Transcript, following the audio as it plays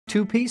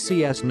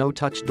2PCS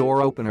no-touch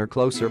door opener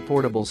closer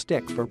portable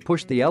stick for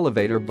push the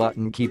elevator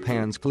button keep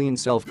hands clean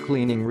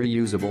self-cleaning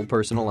reusable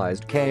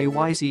personalized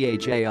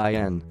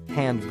KYCHAIN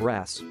hand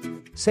press.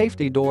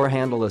 Safety door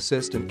handle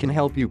assistant can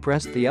help you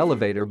press the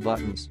elevator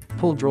buttons,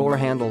 pull drawer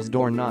handles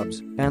door knobs,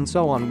 and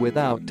so on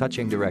without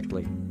touching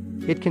directly.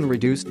 It can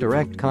reduce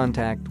direct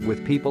contact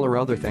with people or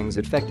other things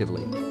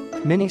effectively.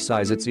 Mini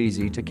size it's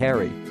easy to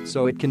carry,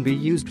 so it can be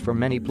used for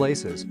many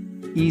places.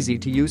 Easy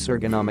to use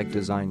ergonomic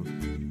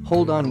design.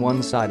 Hold on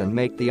one side and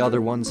make the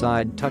other one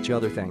side touch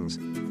other things.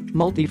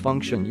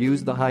 Multifunction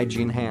use the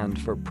Hygiene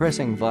Hand for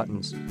pressing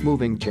buttons,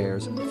 moving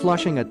chairs,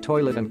 flushing a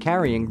toilet and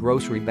carrying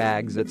grocery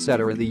bags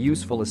etc. The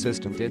useful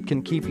assistant it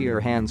can keep your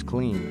hands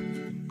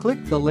clean.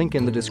 Click the link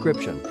in the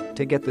description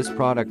to get this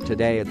product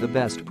today at the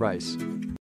best price.